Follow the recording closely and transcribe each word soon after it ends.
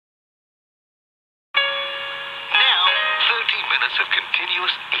minutes of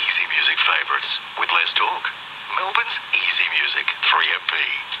continuous easy music favourites with less talk. Melbourne's Easy Music 3MP.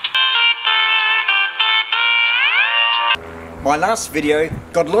 My last video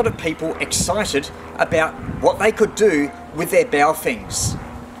got a lot of people excited about what they could do with their Baofengs.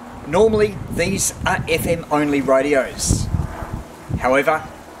 Normally these are FM only radios. However,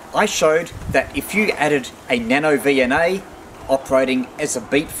 I showed that if you added a NanoVNA operating as a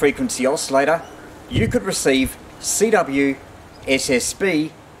beat frequency oscillator, you could receive CW, SSB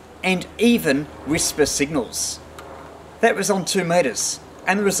and even whisper signals. That was on 2 meters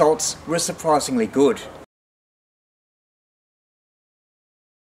and the results were surprisingly good.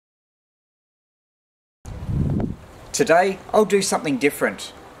 Today I'll do something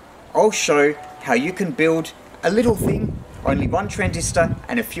different. I'll show how you can build a little thing, only one transistor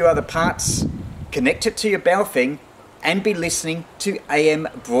and a few other parts, connect it to your Baofeng and be listening to AM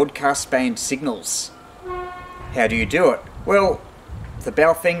broadcast band signals. How do you do it? Well, the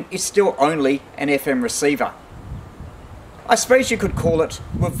Baofeng is still only an FM receiver. I suppose you could call it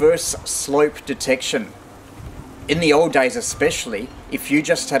reverse slope detection. In the old days especially, if you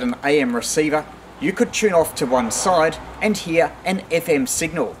just had an AM receiver, you could tune off to one side and hear an FM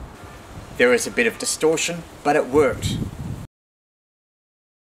signal. There is a bit of distortion, but it worked.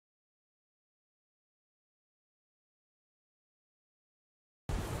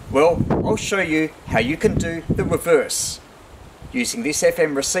 Well, I'll show you how you can do the reverse, using this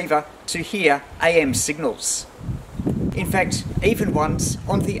FM receiver to hear AM signals. In fact, even ones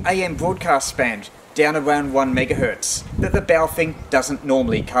on the AM broadcast band down around 1 MHz that the Baofeng doesn't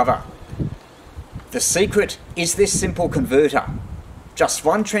normally cover. The secret is this simple converter. Just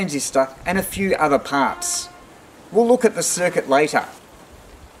one transistor and a few other parts. We'll look at the circuit later.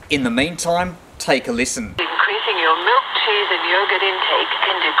 In the meantime, take a listen. Increasing your milk, cheese and yogurt intake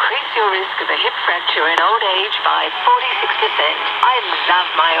can decrease your risk of a hip fracture in old age by 46%. I love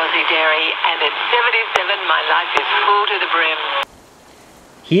my Aussie dairy and at 77 my life is full to the brim.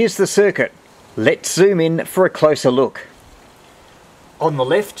 Here's the circuit. Let's zoom in for a closer look. On the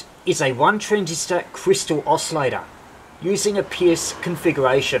left is a 1 transistor crystal oscillator using a Pierce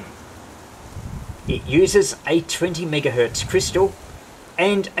configuration. It uses a 20 MHz crystal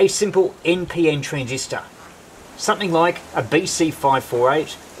and a simple NPN transistor. Something like a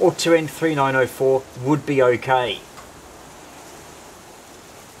BC548 or 2N3904 would be okay.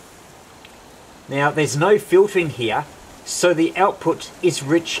 Now there's no filtering here, so the output is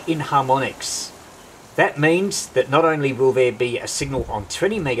rich in harmonics. That means that not only will there be a signal on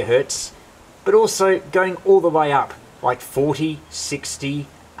 20 MHz, but also going all the way up, like 40, 60,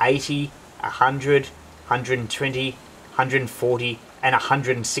 80, 100, 120, 140 and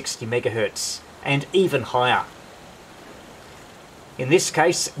 160 MHz, and even higher. In this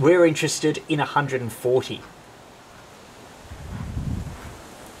case, we're interested in 140.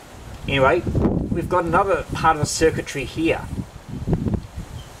 Anyway, we've got another part of the circuitry here.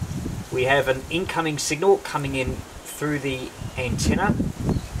 We have an incoming signal coming in through the antenna.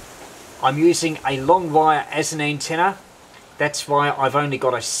 I'm using a long wire as an antenna. That's why I've only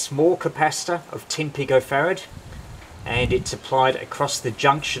got a small capacitor of 10 picofarad and it's applied across the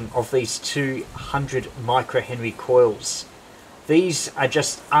junction of these 200 microhenry coils. These are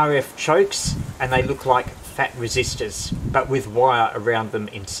just RF chokes and they look like fat resistors, but with wire around them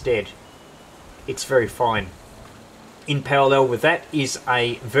instead. It's very fine. In parallel with that is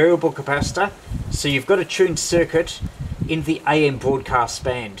a variable capacitor, so you've got a tuned circuit in the AM broadcast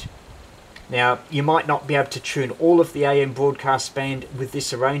band. Now, you might not be able to tune all of the AM broadcast band with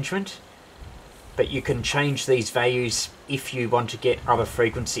this arrangement, but you can change these values if you want to get other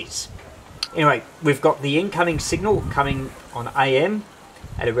frequencies. Anyway, we've got the incoming signal coming on AM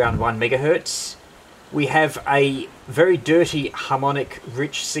at around 1 MHz. We have a very dirty harmonic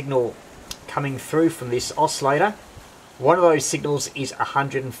rich signal coming through from this oscillator. One of those signals is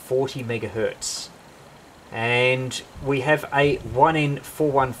 140 MHz. And we have a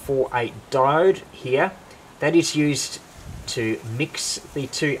 1N4148 diode here that is used to mix the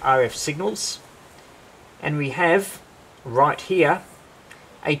two RF signals. And we have right here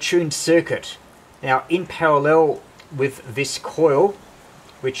a tuned circuit. Now in parallel with this coil,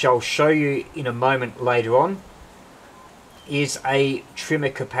 which I'll show you in a moment later on, is a trimmer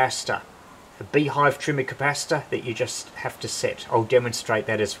capacitor, a beehive trimmer capacitor that you just have to set. I'll demonstrate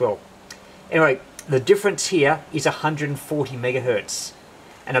that as well. Anyway, the difference here is 140 MHz,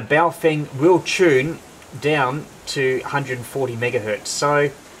 and a Baofeng will tune down to 140 MHz. So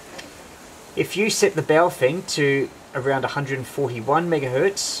if you set the Baofeng to around 141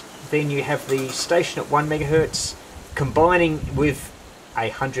 MHz, then you have the station at 1 MHz combining with a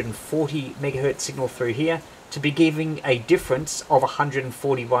 140 megahertz signal through here to be giving a difference of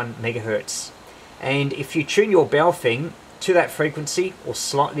 141 megahertz. And if you tune your Baofeng to that frequency or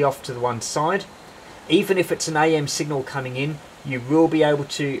slightly off to the one side, even if it's an AM signal coming in, you will be able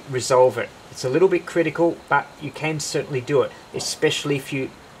to resolve it. It's a little bit critical, but you can certainly do it, especially if you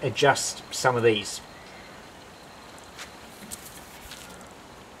adjust some of these.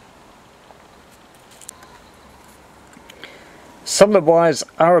 Some of the wires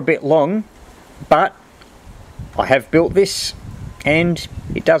are a bit long, but I have built this and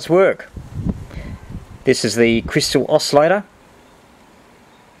it does work. This is the crystal oscillator.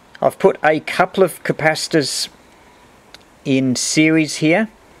 I've put a couple of capacitors in series here.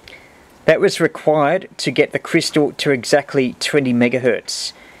 That was required to get the crystal to exactly 20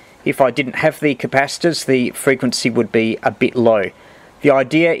 megahertz. If I didn't have the capacitors, the frequency would be a bit low. The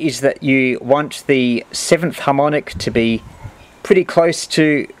idea is that you want the 7th harmonic to be pretty close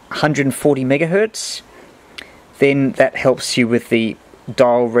to 140 megahertz. Then that helps you with the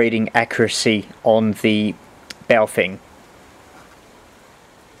dial reading accuracy on the Baofeng.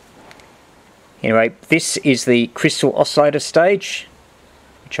 Anyway, this is the crystal oscillator stage,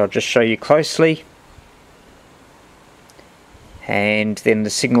 which I'll just show you closely. And then the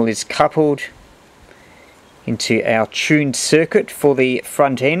signal is coupled into our tuned circuit for the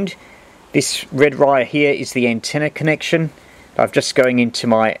front end. This red wire here is the antenna connection. I'm just going into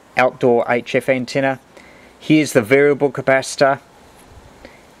my outdoor HF antenna. Here's the variable capacitor,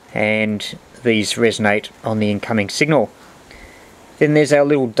 and these resonate on the incoming signal. Then there's our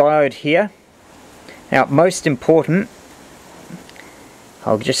little diode here. Now, most important,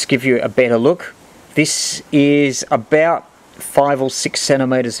 I'll just give you a better look. This is about 5 or 6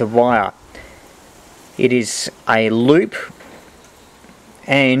 centimeters of wire. It is a loop,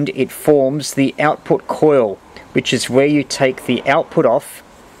 and it forms the output coil, which is where you take the output off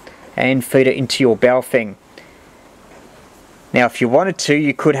and feed it into your Baofeng. Now, if you wanted to,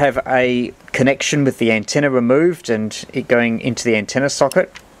 you could have a connection with the antenna removed and it going into the antenna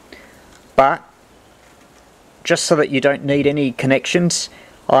socket, but just so that you don't need any connections,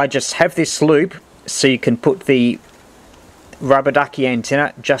 I just have this loop so you can put the rubber ducky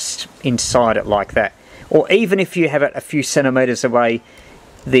antenna just inside it like that. Or even if you have it a few centimeters away,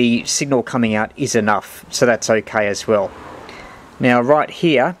 the signal coming out is enough, so that's okay as well. Now, right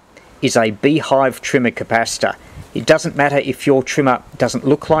here is a beehive trimmer capacitor. It doesn't matter if your trimmer doesn't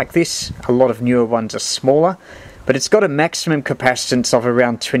look like this, a lot of newer ones are smaller, but it's got a maximum capacitance of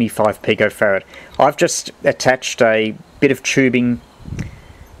around 25 picofarad. I've just attached a bit of tubing,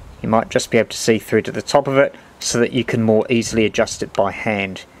 you might just be able to see through to the top of it, so that you can more easily adjust it by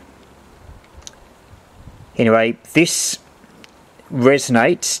hand. Anyway, this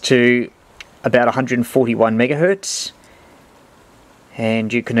resonates to about 141 megahertz,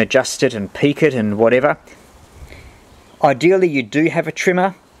 and you can adjust it and peak it and whatever. Ideally, you do have a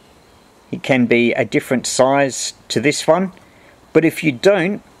trimmer. It can be a different size to this one, but if you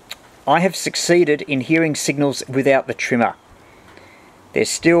don't, I have succeeded in hearing signals without the trimmer. There's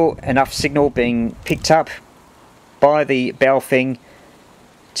still enough signal being picked up by the Baofeng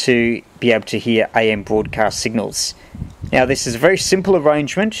to be able to hear AM broadcast signals. Now, this is a very simple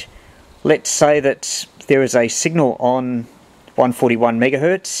arrangement. Let's say that there is a signal on 141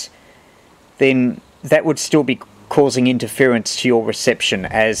 megahertz, then that would still be causing interference to your reception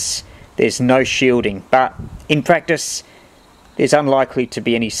as there's no shielding. But in practice, there's unlikely to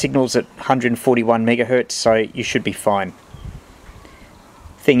be any signals at 141 megahertz, so you should be fine.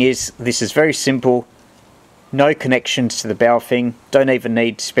 Thing is, this is very simple. No connections to the Baofeng, don't even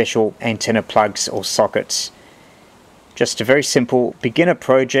need special antenna plugs or sockets. Just a very simple beginner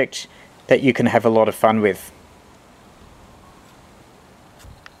project that you can have a lot of fun with.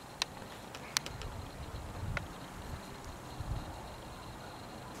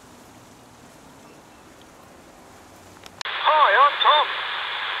 Hi, I'm Tom.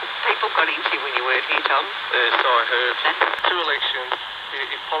 People got into you when you weren't here, Tom. Yes, I heard. 2 elections.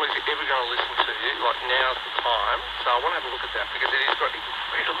 If Polly's ever going to listen to you, like now's the time. So I want to have a look at that because it is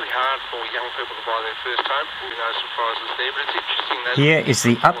incredibly hard for young people to buy their first home. No surprises there, but it's interesting that Here is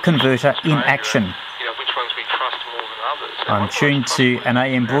the up converter in action. You know, which ones we trust more than others. I'm tuned to an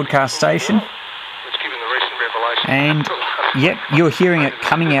AM broadcast station, It's given the recent revelation. and yep, you're hearing it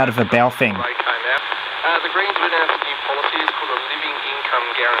coming out of a Baofeng. They came out. The Greens have announced a new policy. It's called a living income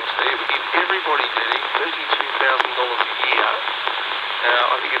guarantee. It would give everybody nearly $32,000 a year. Now,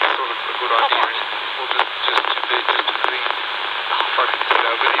 I think it's sort of a good idea, or just to be focused, you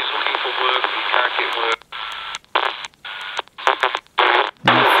know, when he's looking for work and he can't get work.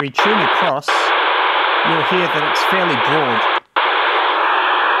 Now, if we tune across, you'll hear that it's fairly broad.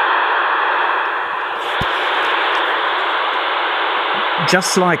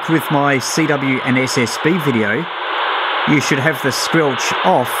 just like with my CW and SSB video, you should have the squelch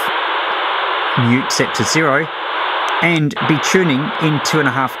off, mute set to 0, and be tuning in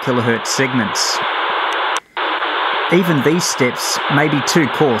 2.5 kHz segments. Even these steps may be too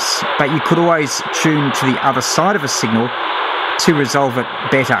coarse, but you could always tune to the other side of a signal to resolve it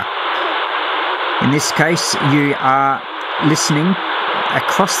better. In this case, you are listening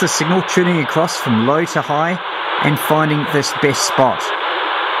across the signal, tuning across from low to high and finding this best spot.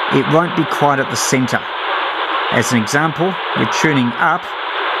 It won't be quite at the centre. As an example, we're tuning up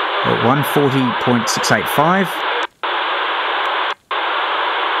at 140.685.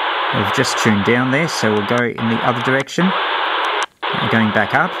 We've just tuned down there, so we'll go in the other direction. We're going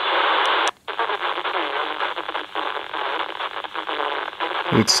back up.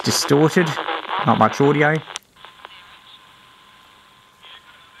 It's distorted, not much audio.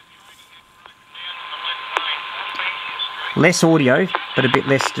 Less audio, but a bit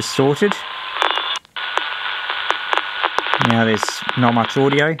less distorted. Now there's not much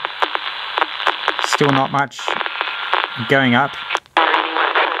audio. Still not much. Going up.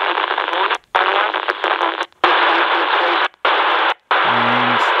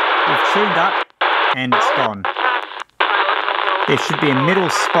 And we've tuned up and it's gone. There should be a middle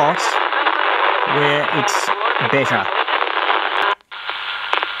spot where it's better.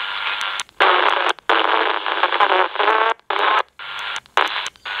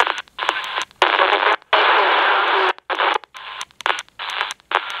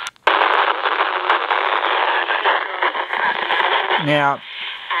 Now,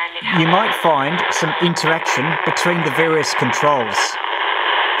 you might find some interaction between the various controls.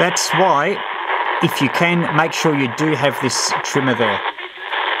 That's why, if you can, make sure you do have this trimmer there.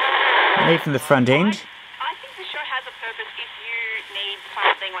 Even the front end. I think the show has a purpose if you need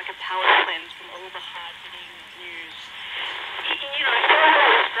something like a palette cleanse from all the hard-hitting news. You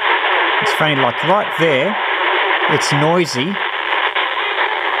know, it's funny, like right there, it's noisy,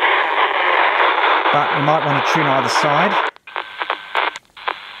 but you might want to tune either side.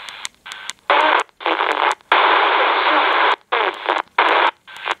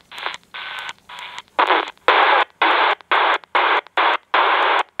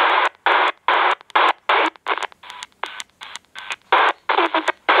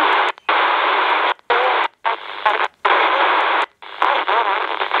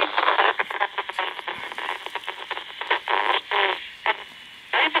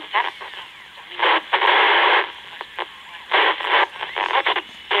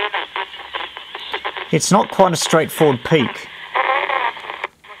 It's not quite a straightforward peak.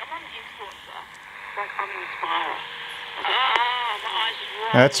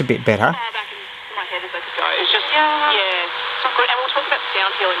 That's a bit better. It's just, yeah, it's not good. And we'll talk about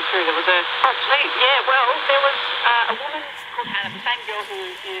sound healing too. There was a, there was a woman called Hannah, the same girl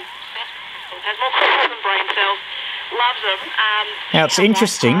who is has more crystals than brain cells, loves them. Now it's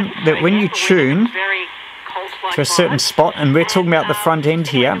interesting that when you tune to a certain spot, and we're talking about the front end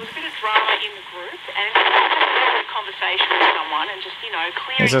here,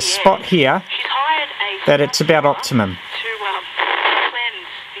 there's a spot here that it's about optimum. To cleanse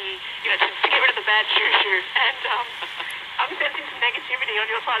the, to get rid of the bad shoo-shoo. And I'm sensing some negativity on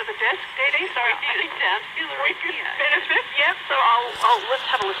your side of the desk, Dee Dee, so I think we could benefit. Yep, so let's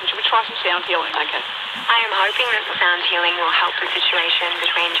have a listen. Should we try some sound healing? Okay. I am hoping that the sound healing will help the situation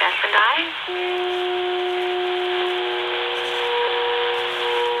between Jess and I.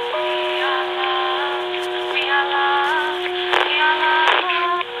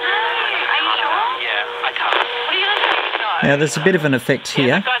 Now there's a bit of an effect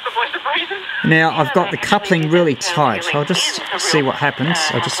here. Now I've got the coupling really tight. I'll just see what happens.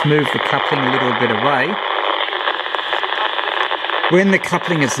 I'll just move the coupling a little bit away. When the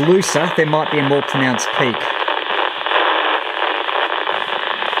coupling is looser, there might be a more pronounced peak.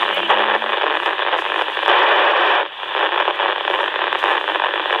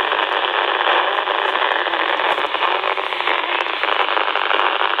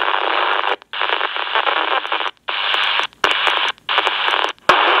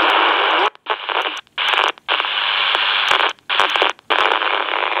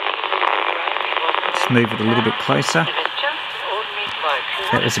 Move it a little bit closer.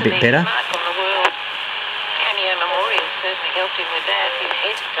 That was a bit better.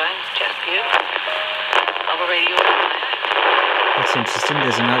 That's interesting.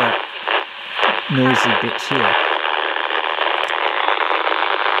 There's another noisy bit here.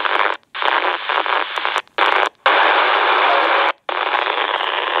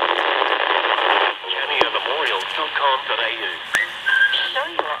 Show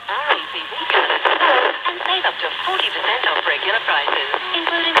your RAVV card and save up to 40% off regular prices.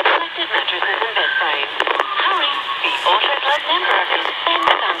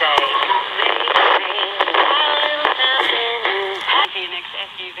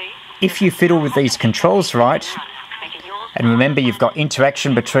 if you fiddle with these controls right, and remember you've got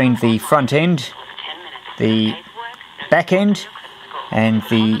interaction between the front end, the back end, and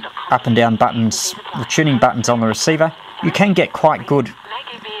the up and down buttons, the tuning buttons on the receiver, you can get quite good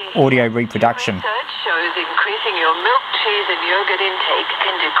audio reproduction. Research shows increasing your milk, cheese and yogurt intake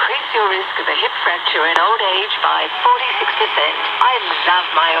can decrease your risk of a hip fracture in old age by 46%. I love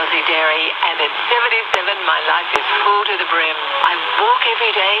my Aussie dairy, and at 77 my life is full to the brim. I walk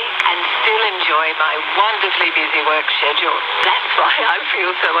every day and still enjoy my wonderfully busy work schedule. That's why I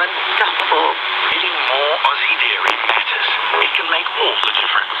feel so unstoppable. Eating more Aussie dairy matters. It can make all the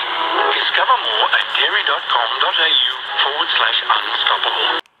difference. Discover more at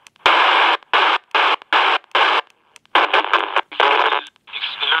dairy.com.au/unstoppable.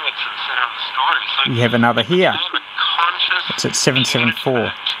 We have another here. It's at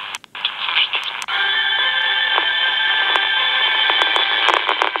 774.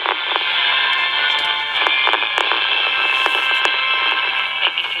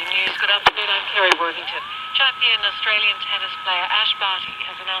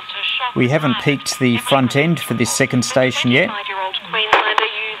 We haven't peaked the front end for this second station yet. Queenslander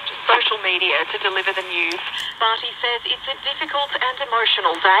used social media to deliver the news. Barty says it's a difficult and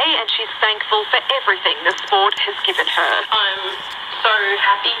emotional day, and she's thankful for everything the sport has given her. I'm so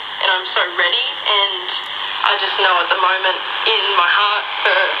happy and I'm so ready, and I just know at the moment in my heart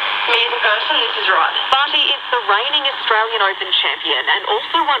for me as a person this is right. Barty is the reigning Australian Open champion and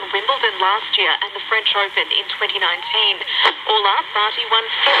also won Wimbledon last year and the French Open in 2019. All up, Barty won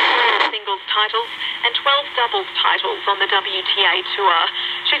 15 singles titles and 12 doubles titles on the WTA Tour.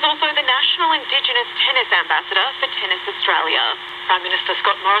 She's also the National Indigenous Tennis Ambassador for Tennis Australia. Prime Minister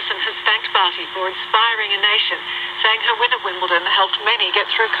Scott Morrison has thanked Barty for inspiring a nation, saying her win at Wimbledon helped many get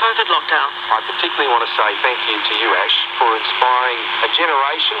through COVID lockdown. I particularly want to say thank you to you, Ash, for inspiring a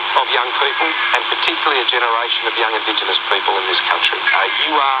generation of young people, and particularly a generation of young Indigenous people in this country.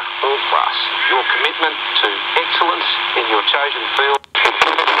 You are all for us. Your commitment to excellence in your chosen field.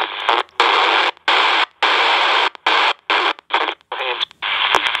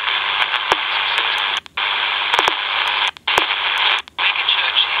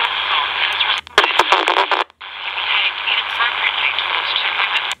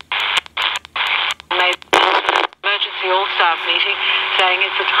 Meeting, saying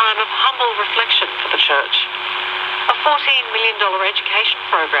it's a time of humble reflection for the church. A $14 million education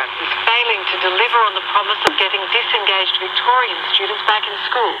program is failing to deliver on the promise of getting disengaged Victorian students back in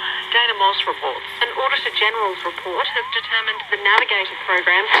school, Dana Moss reports. An Auditor General's report has determined the Navigator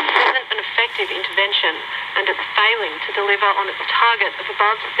program isn't an effective intervention, and it's failing to deliver on its target of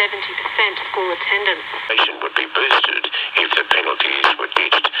above 70% school attendance. Would be boosted if the penalties were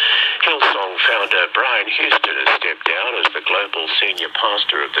ditched. Hillsong founder Brian Houston has stepped down as the global senior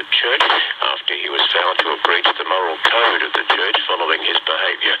pastor of the church after he was found to have breached the moral code of the church following his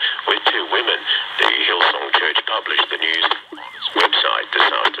behaviour with two women. The Hillsong Church published the news on its website this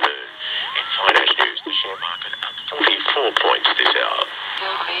afternoon. In finance news, the share market up 44 points this hour.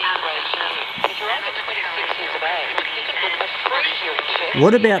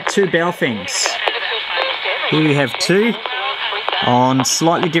 What about two Baofengs? Here we have two on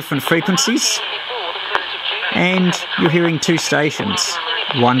slightly different frequencies, and you're hearing two stations,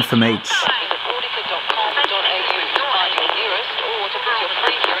 one from each.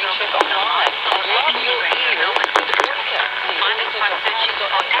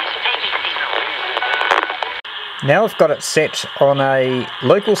 Now I've got it set on a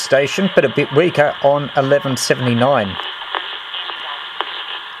local station, but a bit weaker on 1179.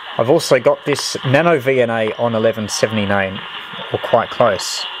 I've also got this NanoVNA on 1179, or quite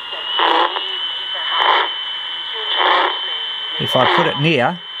close. If I put it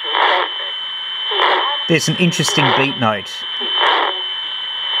near, there's an interesting beat note.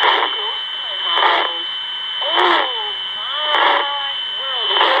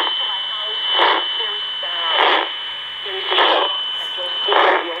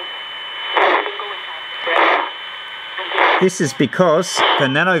 This is because the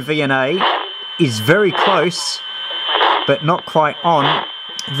NanoVNA is very close, but not quite on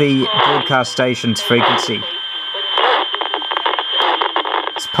the broadcast station's frequency.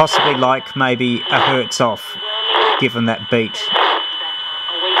 It's possibly like maybe a hertz off, given that beat.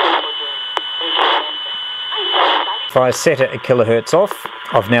 If I set it a kilohertz off,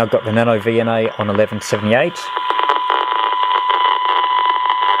 I've now got the NanoVNA on 1178.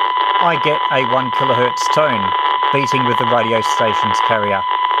 I get a 1 kilohertz tone, beating with the radio station's carrier.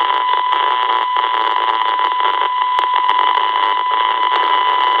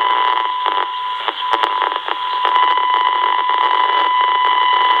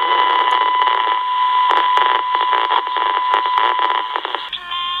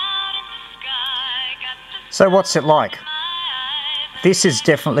 So what's it like? This is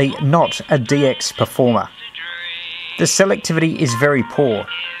definitely not a DX performer. The selectivity is very poor.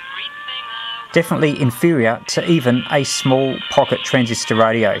 Definitely inferior to even a small pocket transistor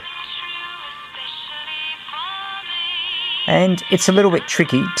radio. And it's a little bit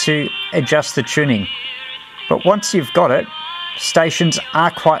tricky to adjust the tuning. But once you've got it, stations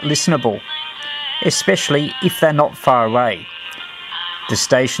are quite listenable, especially if they're not far away. The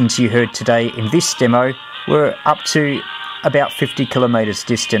stations you heard today in this demo were up to about 50 kilometres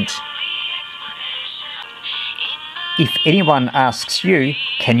distant. If anyone asks you,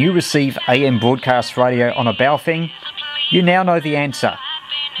 can you receive AM broadcast radio on a Baofeng? You now know the answer.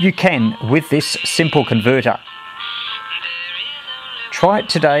 You can with this simple converter. Try it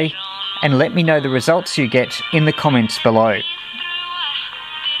today and let me know the results you get in the comments below.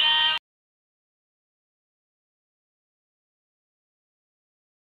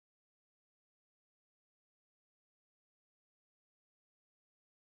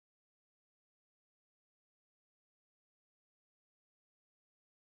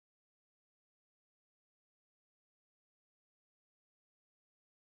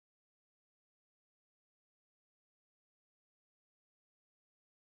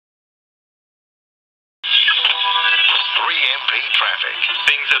 Traffic.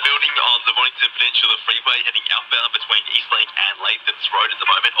 Things are building on the Mornington Peninsula Freeway heading outbound between Eastlink and Latham's Road at the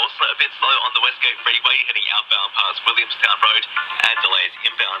moment. Also a bit slow on the Westgate Freeway heading outbound past Williamstown Road, and delays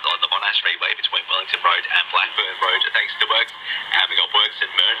inbound on the Monash Freeway between Wellington Road and Blackburn Road thanks to works. And we got works in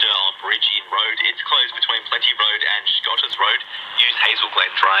Mernda on Bridge Inn Road. It's closed between Plenty Road and Scotters Road. Use Hazel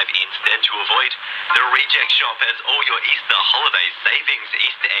Glen Drive instead to avoid. The Reject Shop has all your Easter holiday savings,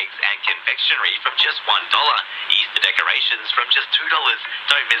 Easter eggs and confectionery from just $1. Easter decorations from just $2.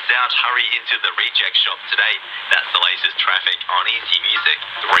 Don't miss out. Hurry into the Reject Shop today. That's the latest traffic on Easy Music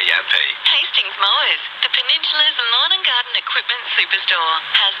 3MP. Hastings Mowers, the Peninsula's lawn and garden equipment superstore.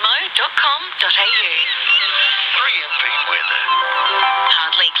 hasmo.com.au. 3MP weather.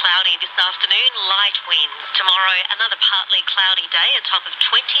 Partly cloudy this afternoon, light winds. Tomorrow, another partly cloudy day, a top of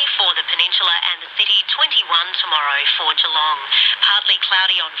 20 for the Peninsula and the city, 21 tomorrow for Geelong. Partly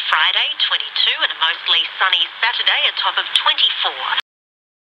cloudy on Friday, 22, and a mostly sunny Saturday, a top of 24.